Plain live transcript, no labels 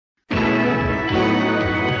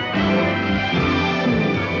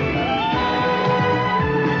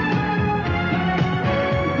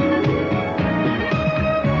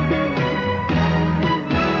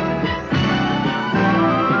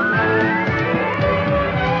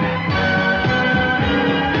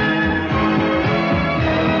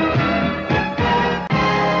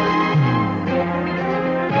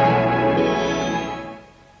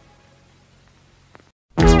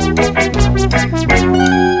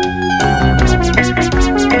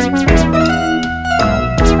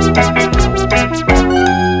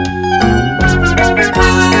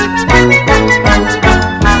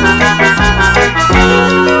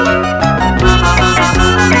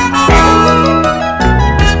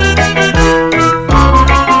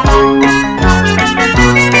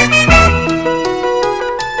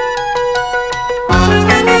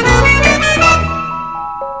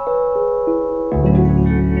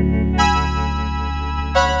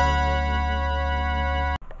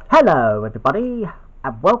Hello everybody,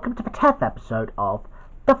 and welcome to the 10th episode of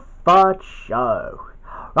the Fudge Show.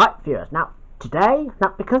 Right viewers, now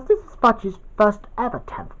because this is Fudge's first ever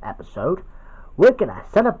 10th episode, we're gonna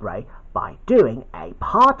celebrate by doing a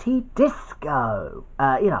party disco.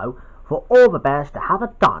 For all the bears to have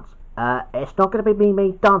a dance. It's not gonna be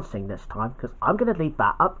me dancing this time, because I'm gonna leave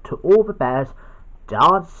that up to all the bears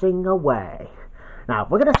dancing away. Now,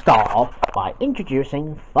 we're gonna start off by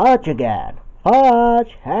introducing Fudge again.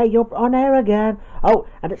 Fudge, hey, you're on air again. Oh,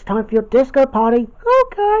 and it's time for your disco party.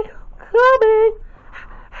 Okay, coming.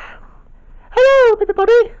 Hello,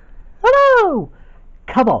 everybody. Hello.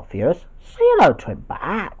 Come on, viewers, say hello to him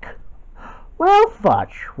back. Well,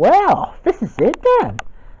 Fudge, this is it then.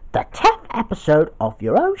 The 10th episode of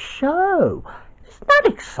your own show. Isn't that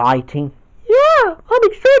exciting? Yeah, I'm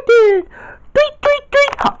excited. Tweet, tweet,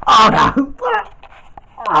 tweet. Oh, no.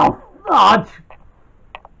 Oh, Fudge.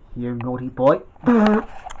 You naughty boy. You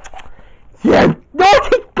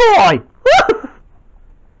naughty boy!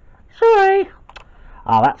 Sorry.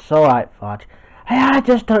 Oh, that's alright, Fudge. Hey, I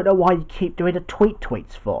just don't know why you keep doing the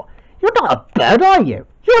tweets for. You're not a bird, are you?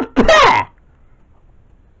 You're a bear!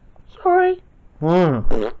 Sorry. Oh,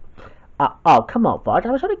 come on, Fudge.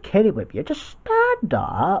 I was only kidding with you. Just stand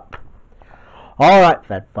up. Alright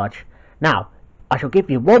then, Fudge. Now, I shall give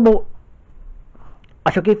you one more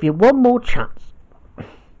chance.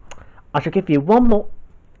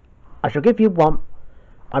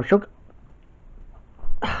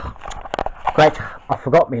 Great, I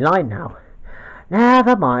forgot my line now.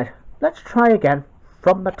 Never mind. Let's try again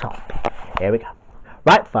from the top. Here we go.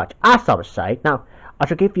 Right, Fudge, as I was saying, now, I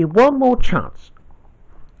shall give you one more chance.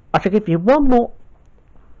 Fudge,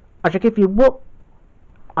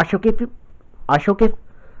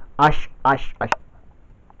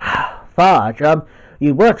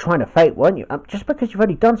 you were trying to fake, weren't you? Just because you've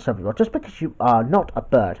only done something, or just because you are not a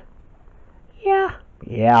bird. Yeah,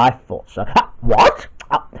 I thought so. What?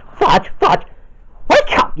 Fudge!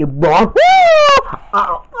 Wake up, you moron!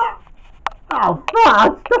 Oh,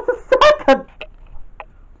 Fudge! Just a second!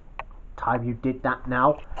 Time you did that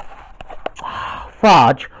now.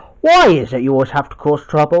 Fudge, why is it you always have to cause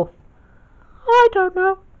trouble? I don't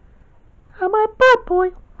know. Am I a bad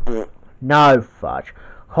boy? No, Fudge.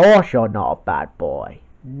 Of course you're not a bad boy.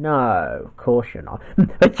 No, of course you're not.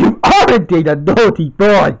 But you are indeed a naughty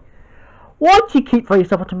boy. What do you keep throwing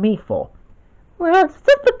yourself onto me for? Well, it's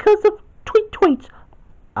just because of tweets.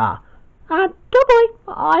 And don't worry,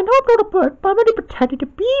 I know I'm not a bird, but I'm only pretending to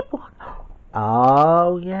be one.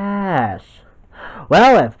 Oh, yes.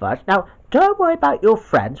 Well then, Fudge, now don't worry about your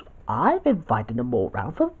friends. I've invited them all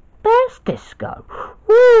round for Bear's Disco.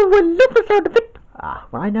 Ooh, I love the sound of it.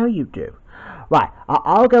 Well, I know you do. Right,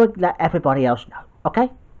 I'll go and let everybody else know, okay?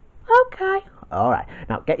 Okay. Alright,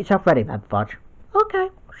 now get yourself ready then, Fudge. Okay,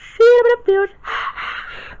 see you in a minute, viewers.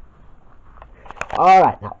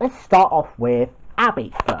 Alright, now let's start off with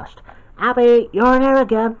Abby first. Abby, you're in here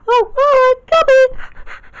again. Oh, alright, Abby.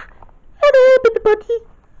 Hello, everybody.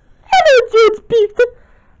 Hello, George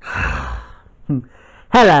Beaton.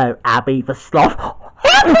 Hello, Abby the Sloth.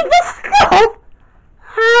 Abby the Sloth?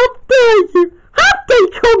 How dare you? How dare you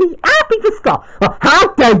call me Abby the Sloth?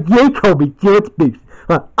 How dare you call me George Booth?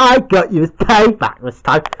 I got you as payback this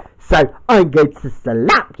time, so I'm going to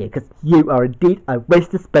slap you because you are indeed a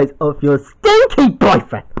waste of space of your stinky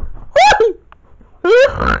boyfriend.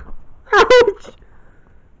 Ouch!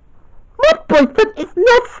 My boyfriend is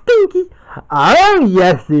not stinky. Oh,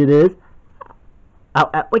 yes it is.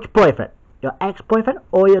 Which boyfriend? Your ex-boyfriend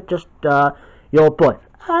or you're just your boyfriend?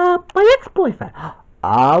 My ex-boyfriend.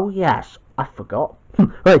 Oh, yes. I forgot.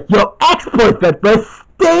 Your ex-boyfriend was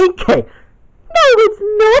stinky! No, it's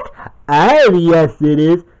not! Oh, yes, it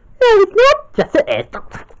is. No, it's not. Yes, it is.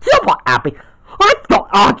 You know what, Abby? I'm not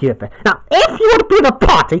arguing with it. Now, if you want to be in a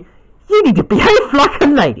party, you need to behave like a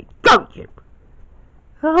lady, don't you?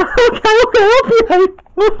 Okay, I'll behave.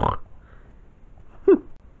 Well, good.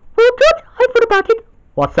 I thought about it.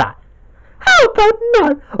 What's that? How about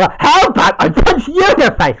no? Well, how about I punch you in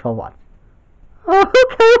the face for once?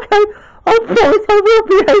 Okay. I promise I will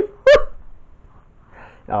behave.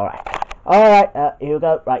 Alright, here we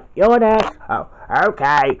go. Right, you're next. Oh,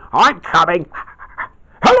 okay, I'm coming.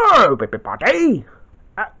 Hello, everybody.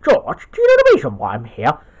 George, do you know the reason why I'm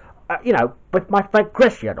here? With my friend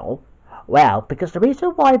Chrissy and all. Well, because the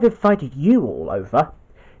reason why I've invited you all over,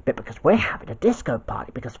 but because we're having a disco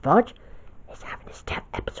party, because Fudge is having his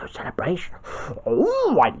 10th episode celebration.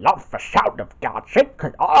 Ooh, I love the sound of dancing,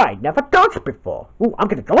 because I never danced before. Ooh, I'm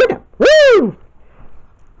going to join him. Woo!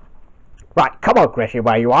 Right, come on, Chrissy,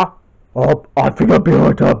 where you are. Oh, I think I'm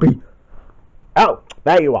behind Abby. Oh,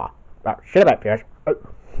 there you are. Right, shut up, Pierce.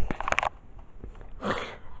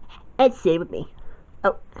 and stay with me.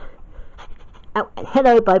 Oh, and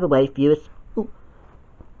hello, by the way, viewers. Ooh.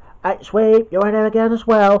 Sweep, you're in there again as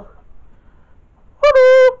well.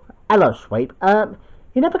 Woo-hoo! Hello, Sweep.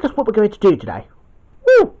 You never guess what we're going to do today.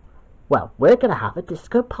 Woo! Well, we're going to have a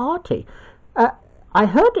disco party. I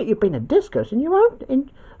heard that you've been in discos in your own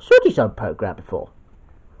Sooty Zone program before.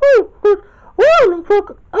 Woo!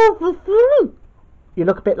 You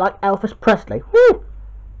look a bit like Elvis Presley. Woo!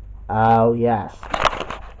 Oh, yes.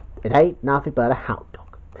 It ain't nothing but a hound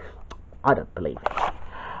dog. I don't believe it.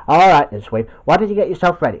 Alright then, Sweep. Why don't you get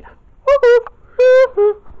yourself ready?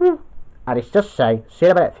 And it's just saying, see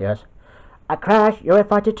you in a minute, viewers. Crash, you're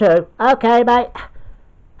invited too. Okay, mate.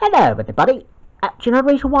 Hello, everybody. Do you know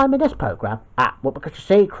the reason why I'm in this program? Well, because you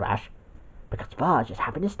see, Crash, because Fudge is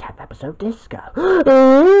having his 10th episode disco.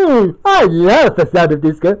 I love the sound of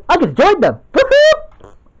disco. I'm going to join them.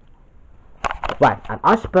 Right, and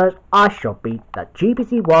I suppose I shall be the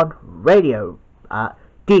GBC1 radio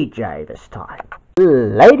DJ this time.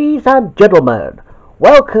 Ladies and gentlemen,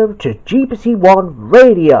 welcome to GBC1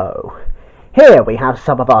 Radio. Here we have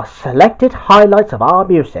some of our selected highlights of our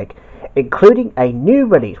music, including a new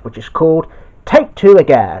release which is called Take Two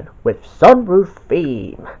Again with Sunroof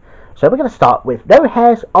Theme. So we're going to start with No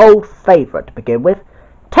Hair's old favourite to begin with,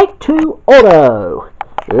 Take Two Auto.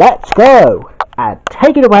 Let's go and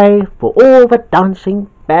take it away for all the dancing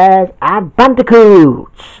bears and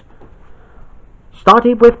bandicoots.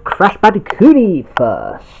 Starting with Crash Bandicooty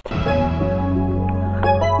first.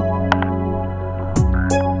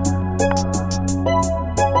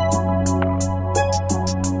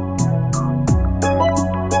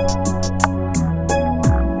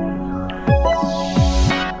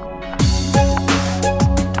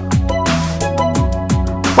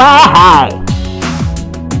 Why?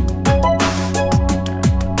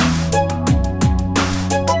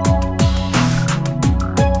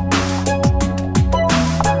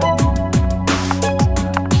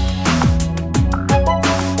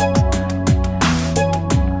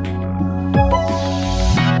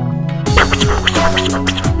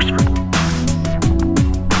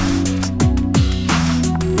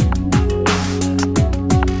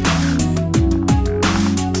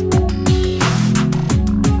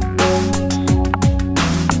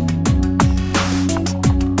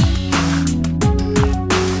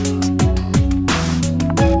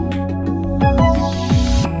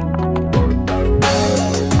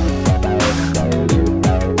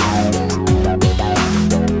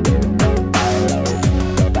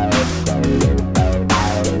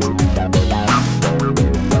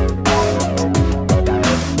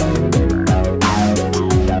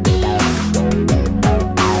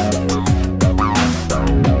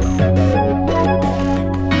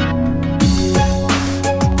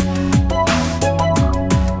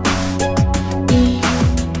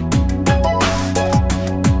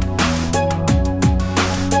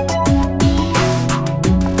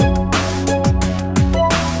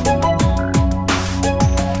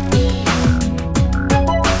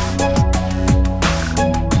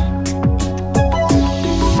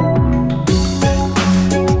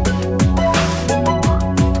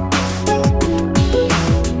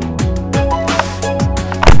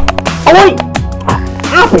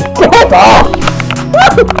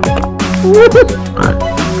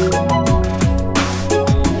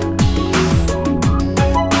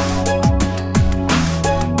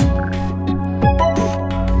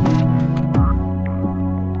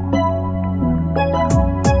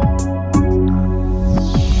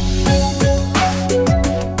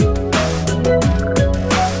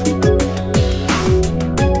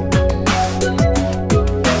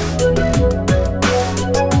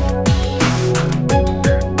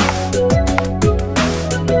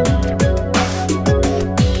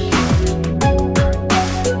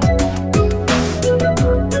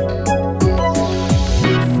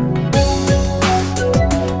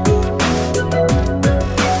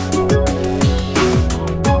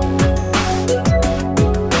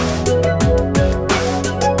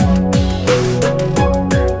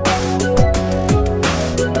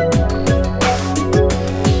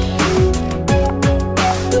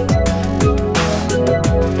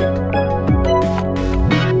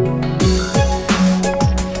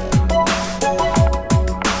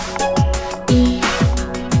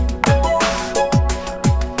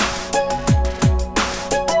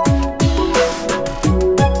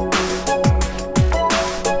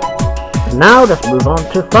 Now let's move on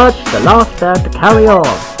to Fudge, the last band to carry on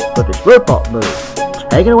with his robot move.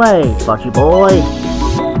 Take it away, Fudgy boy.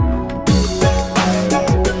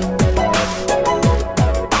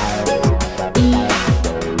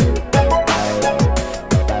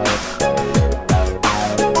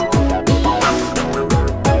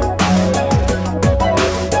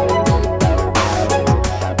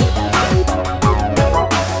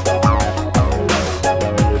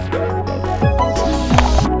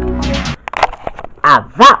 And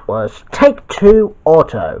that was Take Two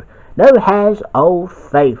Auto, No Hair's old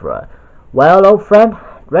favourite. Well, old friend,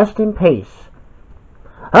 rest in peace.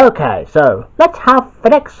 Okay, so let's have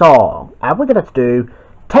the next song, and we're going to do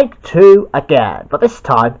Take Two again, but this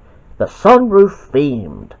time the sunroof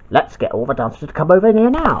themed. Let's get all the dancers to come over in here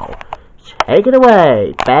now. Take it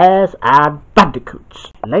away, bears and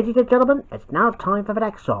bandicoots. Ladies and gentlemen, it's now time for the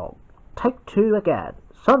next song. Take Two again,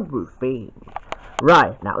 sunroof themed.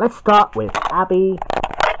 Right, now let's start with Abby,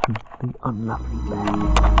 the unlovely bear.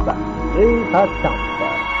 Let's do her dance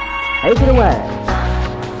first. Take it away.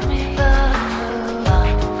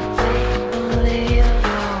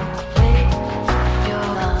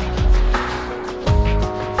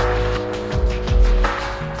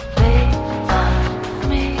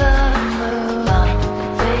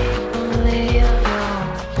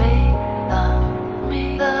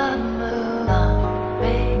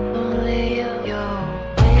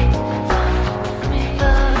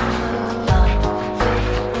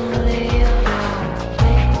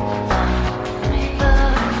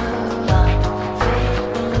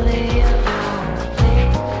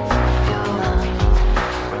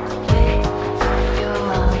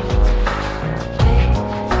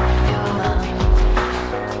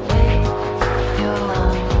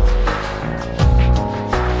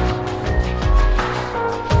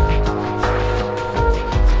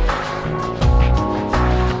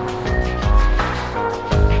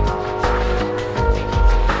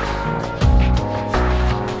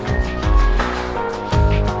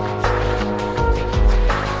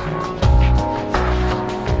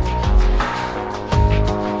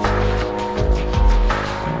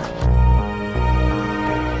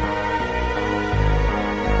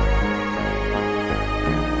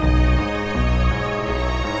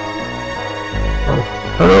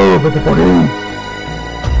 Hello, everybody!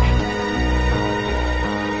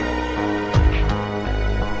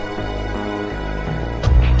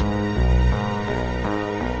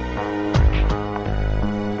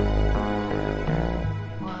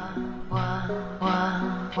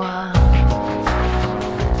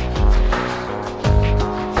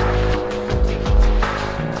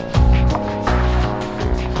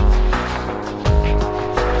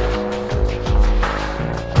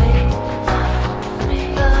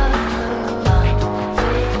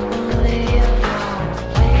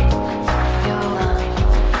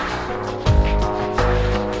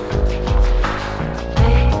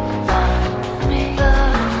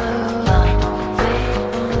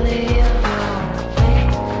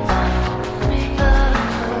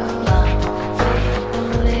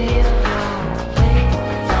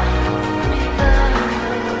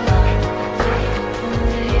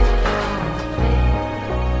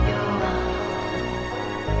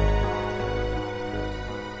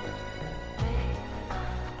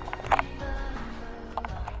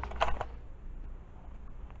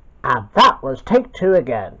 And that was Take Two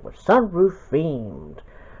again, with sunroof themed.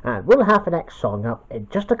 And we'll have the next song up in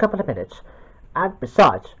just a couple of minutes. And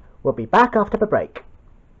besides, we'll be back after the break.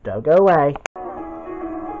 Don't go away.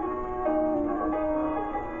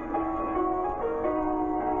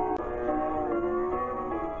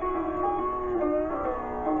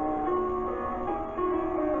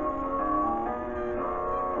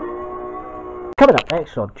 Coming up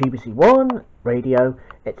next on GBC One Radio,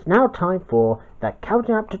 it's now time for the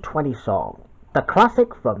Counting Up to 20 song, the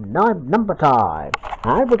classic from Number Time.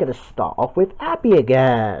 And we're going to start off with Abby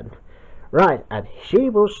again. Right, and she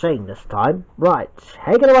will sing this time. Right,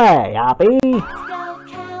 take it away, Abby. Let's go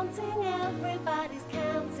counting, everybody's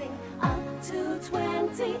counting up to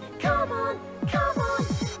 20. Come on, come on.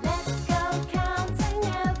 Let's go counting,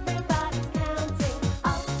 everybody's counting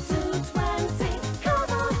up to 20. Come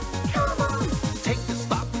on, come on. Take the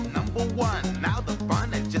stop, number one. Now the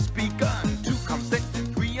fun has just begun. Two comes six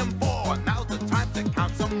and three and four. Now the time to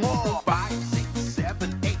count some more. 5, 6,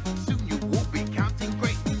 7, 8. Soon you will be counting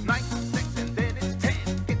great. 9, 6, and then it's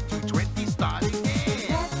 10. Get to 20, start again.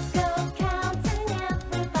 Let's go counting,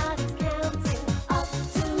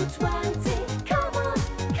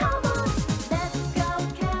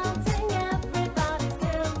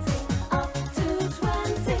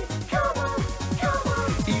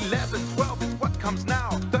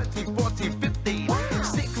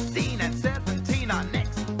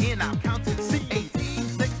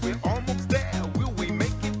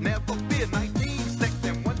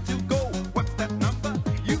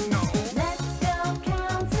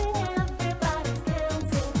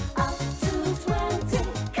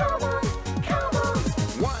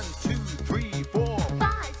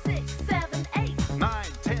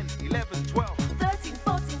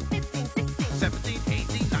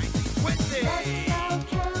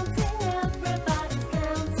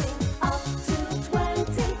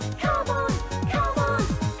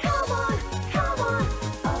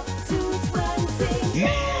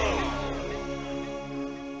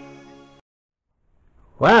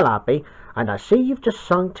 Well, Abby, and I see you've just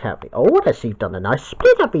sung terribly. Oh, I see you've done a nice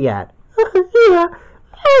split, Abby, yet. Yeah,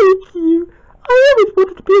 thank you. I always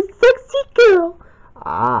wanted to be a sexy girl.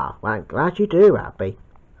 Ah, well, I'm glad you do, Abby.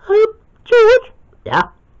 George? Yeah?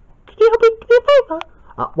 Can you help me do a favour?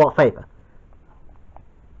 What favour?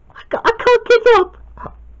 I can't get up.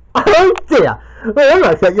 Oh dear. Well,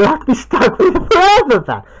 I thought you'll have to be stuck with it forever,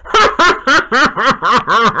 then.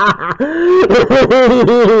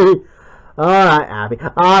 Alright, Abby,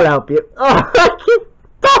 I'll help you. Oh, thank you.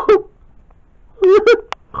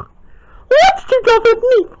 What did you go with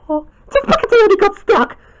me for? Just because I only got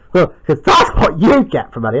stuck. Well, because that's what you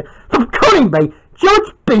get from here, from calling me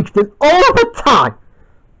George Beeston all the time.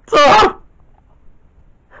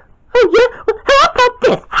 Oh yeah? Well, how about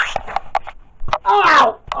this?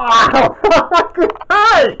 Ow! Ow!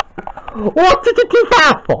 Hey! What did you do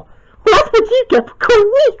that for? Well, that's what you get for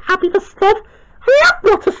calling me Abby the Sloth. I am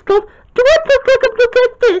not a sloth. Do I look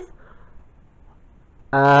like this?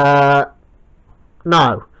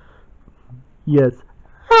 No. Yes.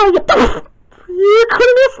 Oh, you're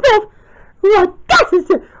calling me a sloth? Right, that is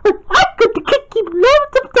it. I'm going to kick you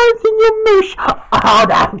loads of times in your mush. Oh,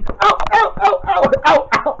 no.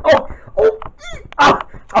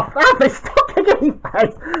 Oh, Abby, stop kicking me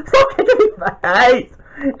face. Stop kicking me face.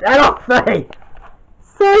 Get off me.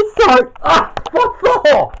 So sorry. Oh, what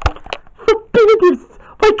for? For being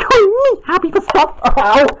by calling me Abby the Sloth.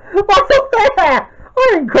 Oh, what's up there? I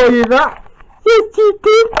didn't call you that. Yes, you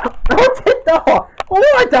did. I did not.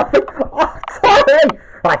 Oh, I don't. Oh, sorry.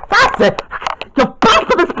 Right, that's it. You're back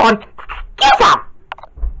to this point. Get up.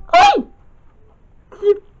 Hey!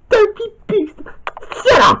 You dopey beast.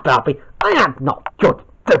 Shut up, Abby. I am not good.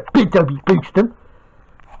 The big dopey beastin'.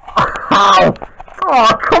 Ow! Oh,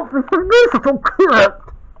 I can't be so miserable, correct.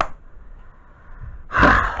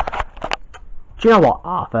 Do you know what,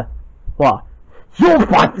 Arthur? What? Your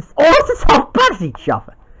wife is always as half bad as each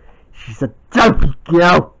other. She's a dopey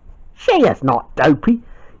girl. She is not dopey.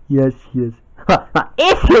 Yes, she is.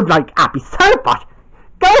 If you like Abby so much,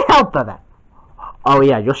 go help her then. Oh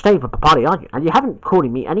yeah, you're staying for the party, aren't you? And you haven't called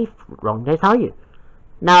me any wrong days, are you?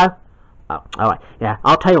 No? Oh, alright. Yeah,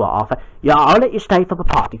 I'll tell you what, Arthur. Yeah, I'll let you stay for the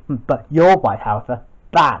party. But your wife, Arthur,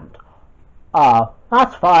 banned. Oh,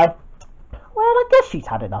 that's fine. Well, I guess she's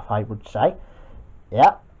had enough, I would say.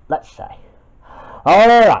 Yeah, let's say.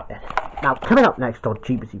 Alright then. Now, coming up next on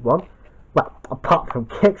GBC1, well, apart from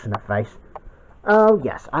kicks in the face. Oh,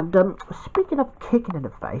 yes, and speaking of kicking in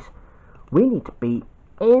the face, we need to be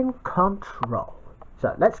in control.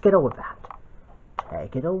 So, let's get on with that.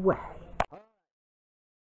 Take it away.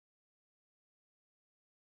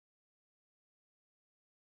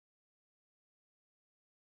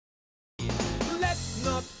 Let's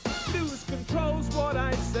not lose control's what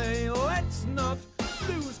I say. Let's not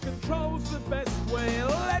lose control's the best way.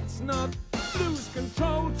 Let's not lose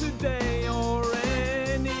control today or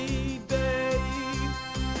any day.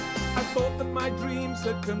 I thought that my dreams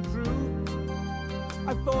had come true.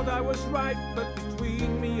 I thought I was right, but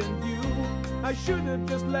between me and you, I should have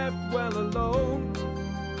just left well alone.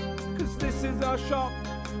 'Cause this is our shop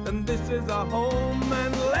and this is our home.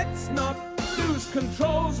 And let's not lose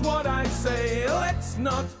control's what I say. Let's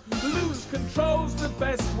not lose control's the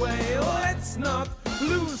best way. Let's not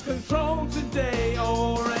lose control today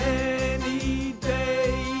or any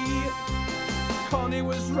day. Connie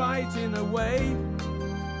was right in a way.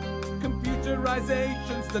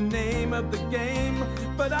 Computerization's the name of the game.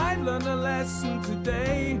 But I've learned a lesson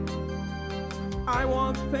today. I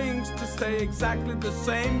want things to stay exactly the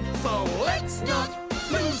same. So let's not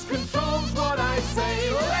lose control's what I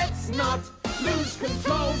say. Let's not lose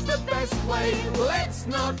control's the best way. Let's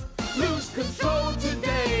not lose control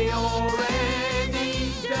today or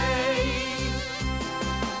any day.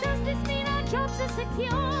 Does this mean our jobs are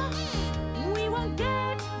secure? We won't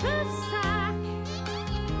get the sack.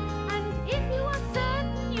 And if you are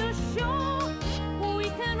certain you're sure, we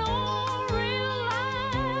can all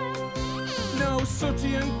relax. No,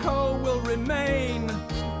 Sooty and Co will remain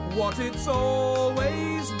what it's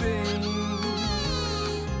always been.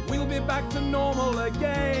 We'll be back to normal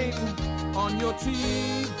again on your TV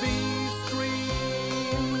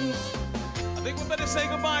screens. I think we better say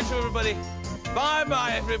goodbye to everybody.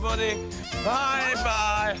 Bye-bye, everybody.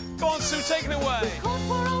 Bye-bye. Go on, Sue, take it away. Caught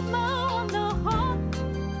for old Mo on the hop.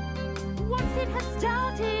 Once it had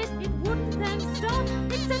started, it wouldn't then stop.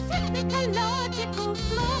 It's a technological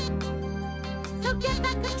flaw. So get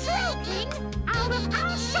that control king out of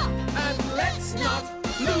our shop. And let's not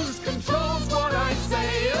lose control's what I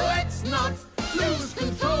say. Let's not lose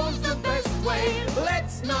control's the best way.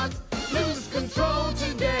 Let's not lose control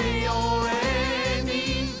today or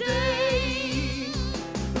any day.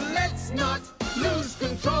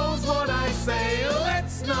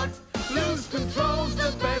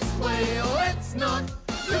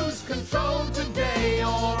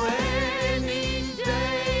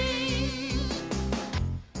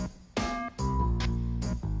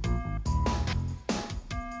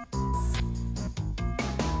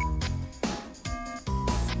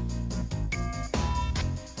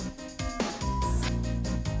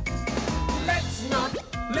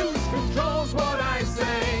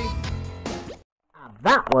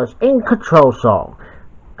 That was In Control song.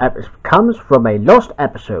 It comes from a lost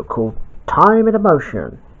episode called Time and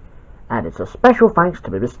Emotion. And it's a special thanks to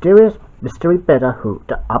the mysterious Mystery Bidder who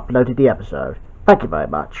uploaded the episode. Thank you very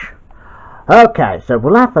much. Okay, so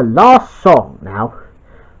we'll have the last song now.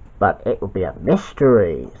 But it will be a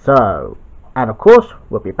mystery. So, and of course,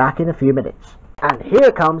 we'll be back in a few minutes. And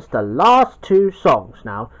here comes the last two songs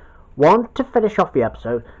now. One to finish off the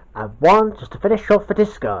episode, and one just to finish off the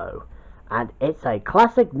disco. And it's a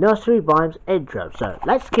classic nursery rhymes intro. So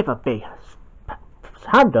let's give a big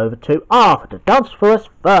hand over to Arthur to dance for us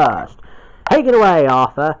first. Take it away,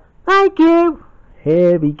 Arthur. Thank you.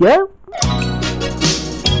 Here we go.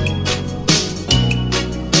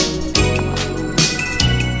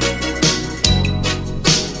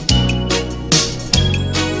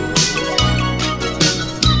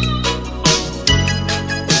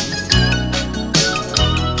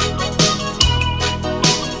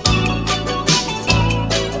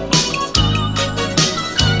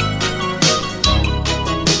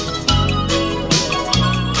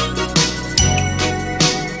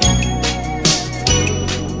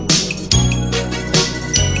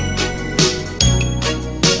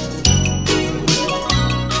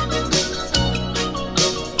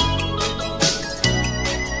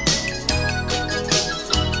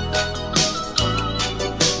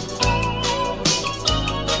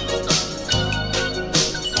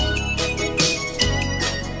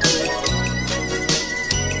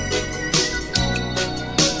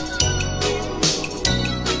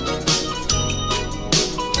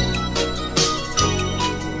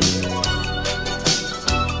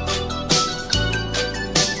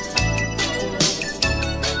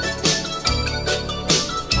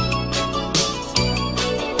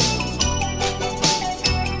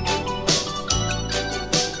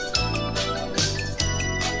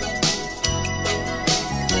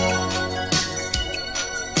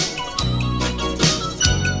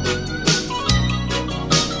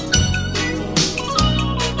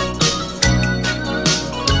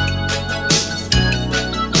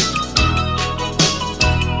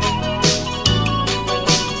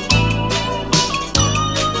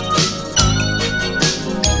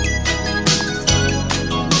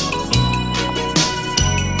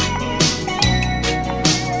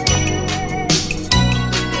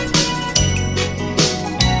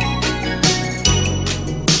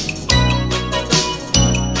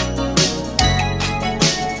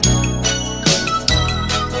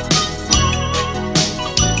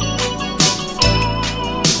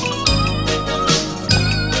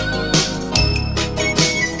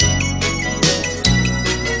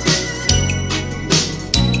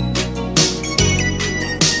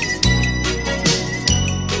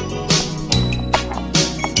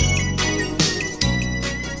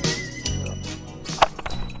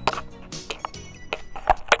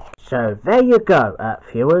 So there you go,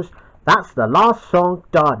 viewers. That's the last song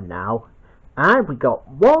done now. And we got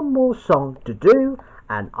one more song to do.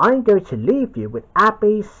 And I'm going to leave you with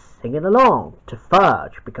Abby singing along to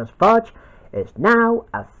Fudge. Because Fudge is now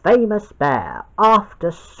a famous bear after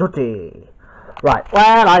Sooty. Right,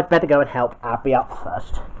 well, I'd better go and help Abby up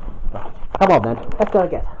first. Right, come on then. Let's go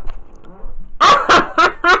and get her.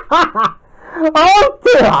 Oh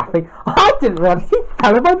dear, Abby. I didn't realize you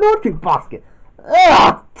fell in my laundry basket.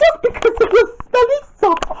 Ugh, just because of your smelly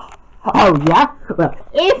socks. Oh yeah? Well,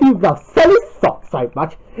 if you love smelly socks so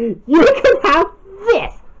much, you can have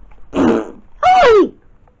this. Hey!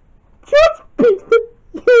 Just Peterson,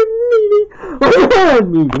 you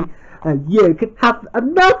meanie. And you can have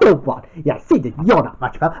another one. Yeah, see that you're not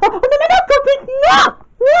much of a... Oh,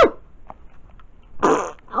 no!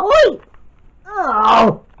 Oi!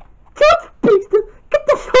 Oh! Just Peterson, get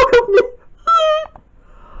the sock off me.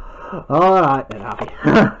 Alright then, Abby.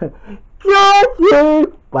 Just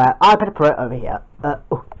you! Well, I better put it over here.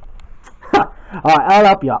 Alright, I'll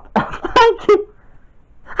help you up. Thank you!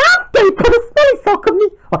 How dare you put a smelly sock on me?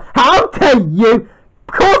 Well, how dare you?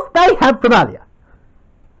 Of course they have from earlier.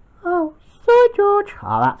 Oh, sorry, George.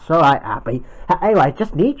 Oh, that's alright, Abby. Anyway, I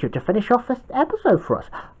just need you to finish off this episode for us.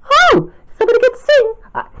 Oh, somebody can sing?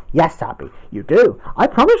 Yes, Abby, you do. I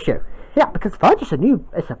promise you. Yeah, because Fudge is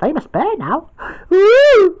a famous bear now.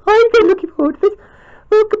 Ooh, I'm really looking forward to this.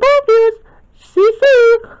 Well, goodbye, viewers. See you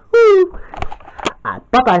soon. Ooh.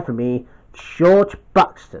 And bye-bye from me, George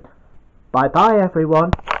Buxton. Bye-bye,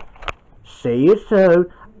 everyone. See you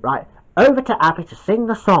soon. Right, over to Abby to sing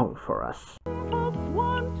the song for us. Folks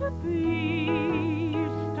want to be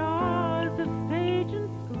stars of stage and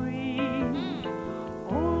screen.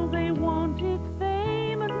 All they want is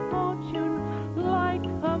fame and fortune, like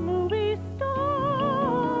a movie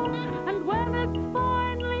star. And when it's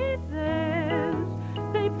finally theirs,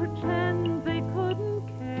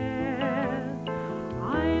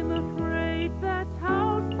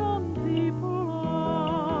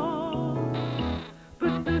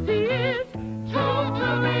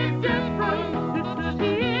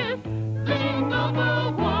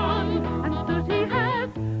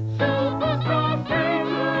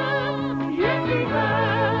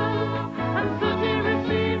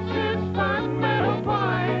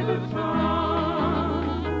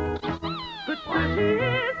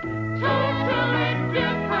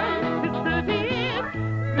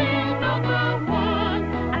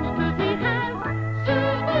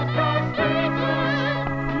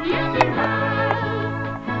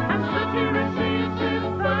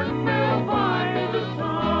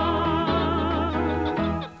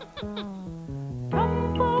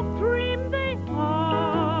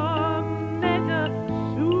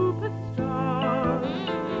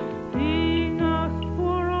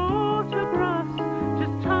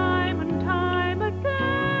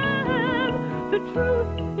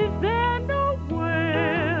 truth.